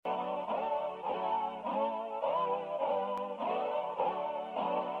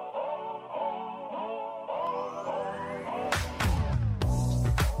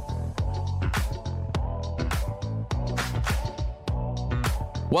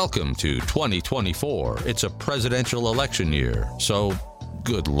Welcome to 2024. It's a presidential election year, so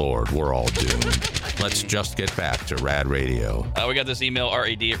good Lord, we're all doomed. Let's just get back to RAD Radio. We got this email,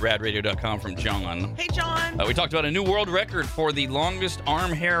 rad@radradio.com, from John. Hey, John. We talked about a new world record for the longest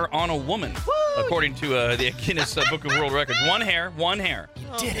arm hair on a woman, according to the Guinness Book of World Records. One hair. You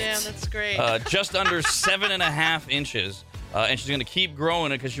did it. That's great. Just under 7.5 inches. And she's going to keep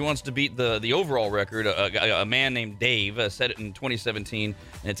growing it because she wants to beat the overall record. A man named Dave set it in 2017,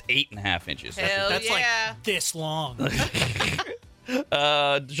 and it's 8.5 inches. That's like this long.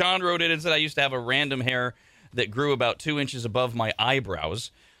 John wrote in and said, I used to have a random hair that grew about 2 inches above my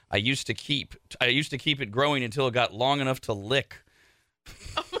eyebrows. I used to keep it growing until it got long enough to lick.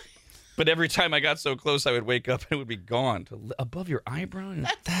 But every time I got so close, I would wake up and it would be gone. Above your eyebrow?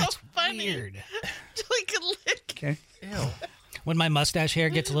 That's so funny. Weird. Like a lick. Okay. Ew. When my mustache hair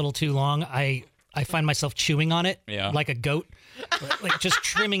gets a little too long, I find myself chewing on it like a goat, like just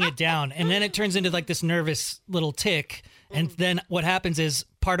trimming it down. And then it turns into like this nervous little tick. And then what happens is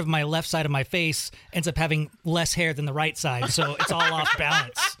part of my left side of my face ends up having less hair than the right side. So it's all off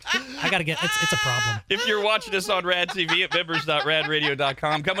balance. I got to it's a problem. If you're watching us on RAD TV at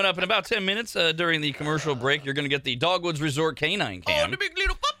members.radradio.com, coming up in about 10 minutes during the commercial break, you're going to get the Dogwoods Resort Canine Cam. Oh, the big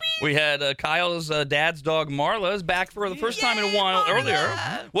little puppy. We had Kyle's dad's dog, Marla, is back for the first time in a while earlier.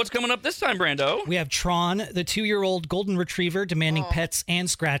 What's coming up this time, Brando? We have Tron, the 2-year-old golden retriever demanding pets and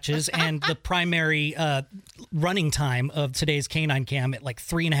scratches, and the primary running time of today's Canine Cam at like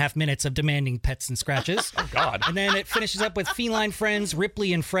 3.5 minutes of demanding pets and scratches. Oh, God. And then it finishes up with feline friends,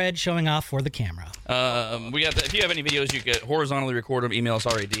 Ripley and Fred, showing off for the camera. We got if you have any videos, you can horizontally record them. Email us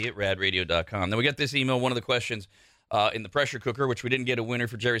rad@radradio.com. Then we got this email, one of the questions in the pressure cooker, which we didn't get a winner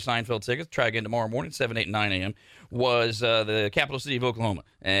for Jerry Seinfeld tickets. Try again tomorrow morning, 7, 8, 9 a.m., was the capital city of Oklahoma.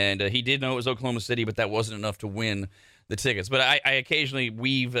 And he did know it was Oklahoma City, but that wasn't enough to win the tickets. But I occasionally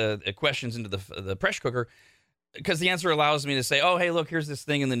weave questions into the pressure cooker because the answer allows me to say, oh, hey, look, here's this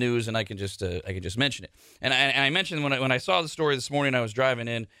thing in the news, and I can just mention it. And I mentioned when I saw the story this morning, I was driving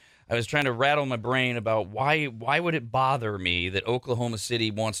in, I was trying to rattle my brain about why would it bother me that Oklahoma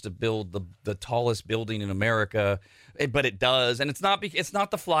City wants to build the tallest building in America, but it does, and it's not the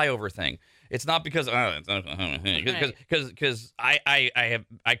flyover thing. It's not because I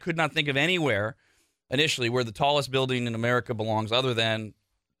could not think of anywhere initially where the tallest building in America belongs other than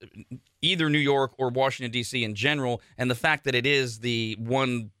either New York or Washington, D.C. in general, and the fact that it is the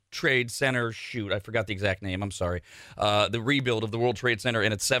One Trade Center, I forgot the exact name, I'm sorry, the rebuild of the World Trade Center,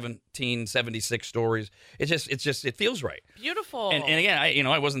 and it's 1776 stories. It feels right. Beautiful. And again,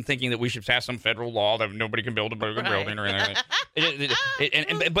 I wasn't thinking that we should pass some federal law that nobody can build a bigger building or anything.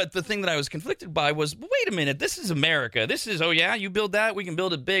 But the thing that I was conflicted by was, wait a minute, this is America. This is, you build that, we can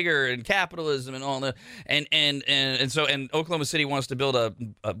build it bigger, and capitalism and all that. And so Oklahoma City wants to build a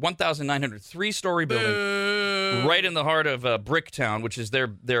 1,903-story building right in the heart of Bricktown, which is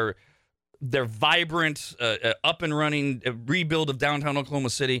their vibrant, up and running rebuild of downtown Oklahoma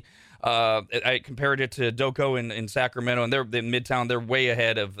City. I compared it to Doco in Sacramento, and they're in Midtown. They're way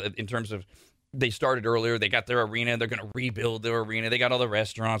ahead in terms of, they started earlier. They got their arena. They're going to rebuild their arena. They got all the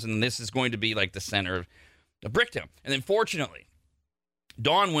restaurants, and this is going to be like the center of Bricktown. And then, fortunately,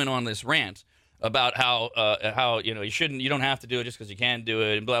 Dawn went on this rant about how you don't have to do it just because you can do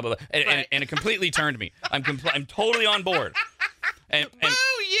it, and blah blah blah, and it completely turned me. I'm totally on board. And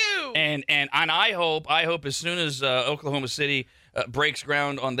I hope as soon as Oklahoma City breaks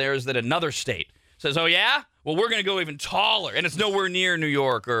ground on theirs that another state says, oh yeah, well we're going to go even taller, and it's nowhere near New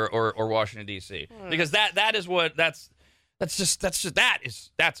York or Washington D.C. because that's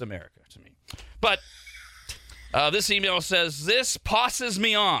America to me. But this email says, this posses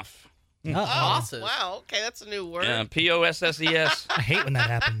me off. Posses. Wow, okay, that's a new word. Yeah, P-O-S-S-E-S. I hate when that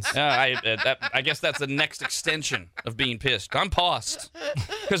happens. I guess that's the next extension of being pissed. I'm possed.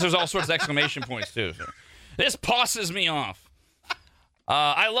 Because there's all sorts of exclamation points, too. So. This posses me off.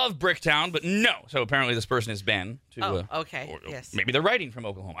 I love Bricktown, but no. So apparently this person is Ben. Okay, yes. Maybe they're writing from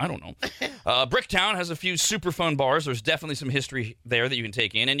Oklahoma. I don't know. Bricktown has a few super fun bars. There's definitely some history there that you can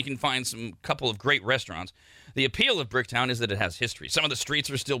take in, and you can find some couple of great restaurants. The appeal of Bricktown is that it has history. Some of the streets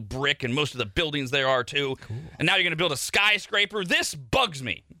are still brick, and most of the buildings there are, too. Cool. And now you're going to build a skyscraper? This bugs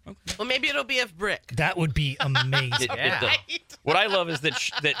me. Okay. Well, maybe it'll be of brick. That would be amazing. It does. What I love is that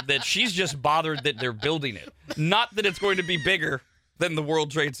she's just bothered that they're building it. Not that it's going to be bigger than the World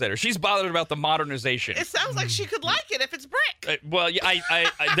Trade Center. She's bothered about the modernization. It sounds like she could like it if it's brick. Well,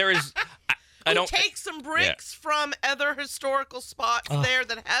 there is... Who take some bricks from other historical spots there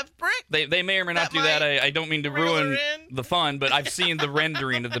that have brick. They may or may not do that. I don't mean to ruin the fun, but I've seen the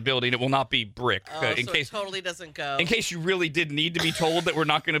rendering of the building. It will not be brick. It totally doesn't go. In case you really did need to be told that we're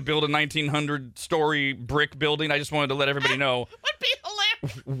not going to build a 1900-story brick building, I just wanted to let everybody know. Would be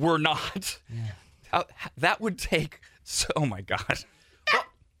hilarious. We're not. Yeah. That would take. Oh my God.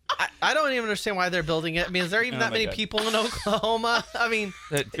 I don't even understand why they're building it. I mean, is there even that many people in Oklahoma? I mean,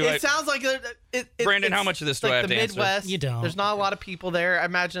 it sounds like Brandon, how much of this do I have to answer? The Midwest. You don't. There's not a lot of people there. I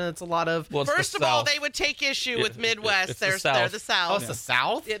imagine it's a lot of. Well, First of all, they would take issue with Midwest. They're the South. Oh, it's the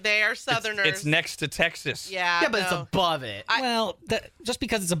South? They are Southerners. It's next to Texas. Yeah, but it's above it. Just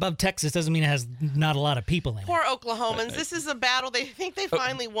because it's above Texas doesn't mean it has not a lot of people in it. Poor Oklahomans. This is a battle they think they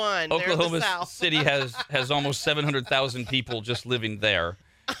finally won. Oklahoma City has almost 700,000 people just living there.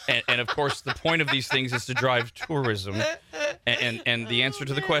 And of course, the point of these things is to drive tourism. And the answer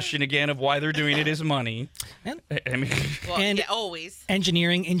to the question, again, of why they're doing it is money. Always.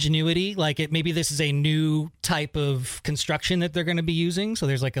 Engineering, ingenuity. Maybe this is a new type of construction that they're going to be using. So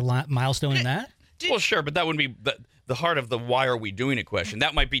there's like a milestone in that. Well, sure, but that wouldn't be the heart of the why are we doing it question.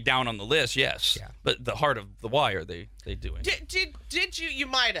 That might be down on the list, yes. Yeah. But the heart of the why are they doing it? Did you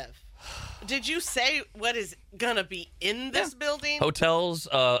might have. Did you say what is going to be in this building? Hotels,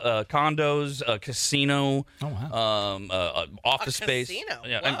 condos, a casino, office space. Casino.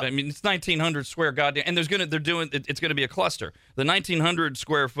 Yeah, wow. I mean it's 1,900 square goddamn, and it's going to be a cluster. The 1,900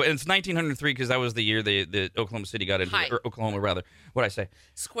 square foot, and it's 1903 because that was the year the Oklahoma City got into or Oklahoma rather. What did I say?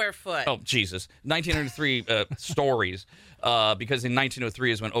 Square foot. Oh Jesus, 1903 stories. Because in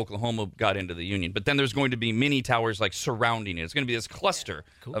 1903 is when Oklahoma got into the Union. But then there's going to be mini towers surrounding it. It's going to be this cluster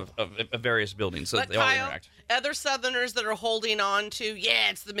of various buildings, so they all interact. Other Southerners that are holding on to,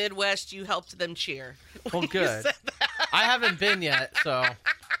 it's the Midwest, you helped them cheer. Well, good. I haven't been yet, so.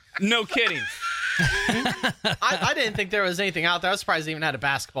 No kidding. I didn't think there was anything out there. I was surprised they even had a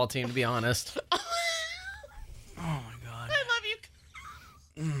basketball team, to be honest. Oh, my God. I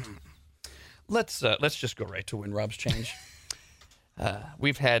love you. Let's just go right to Win Rob's Change.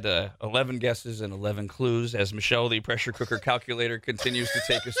 We've had 11 guesses and 11 clues as Michelle, the pressure cooker calculator, continues to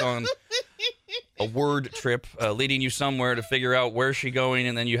take us on a word trip, leading you somewhere to figure out where's she going,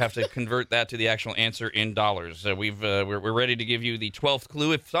 and then you have to convert that to the actual answer in dollars. We're ready to give you the 12th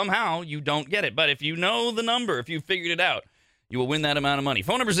clue if somehow you don't get it. But if you know the number, if you figured it out, you will win that amount of money.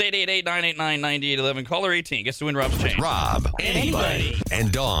 Phone number is 888-989-9811. Caller 18 gets to win Rob's Change. Rob, anybody,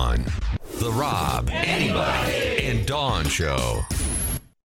 and Dawn. The Rob, anybody, and Dawn Show.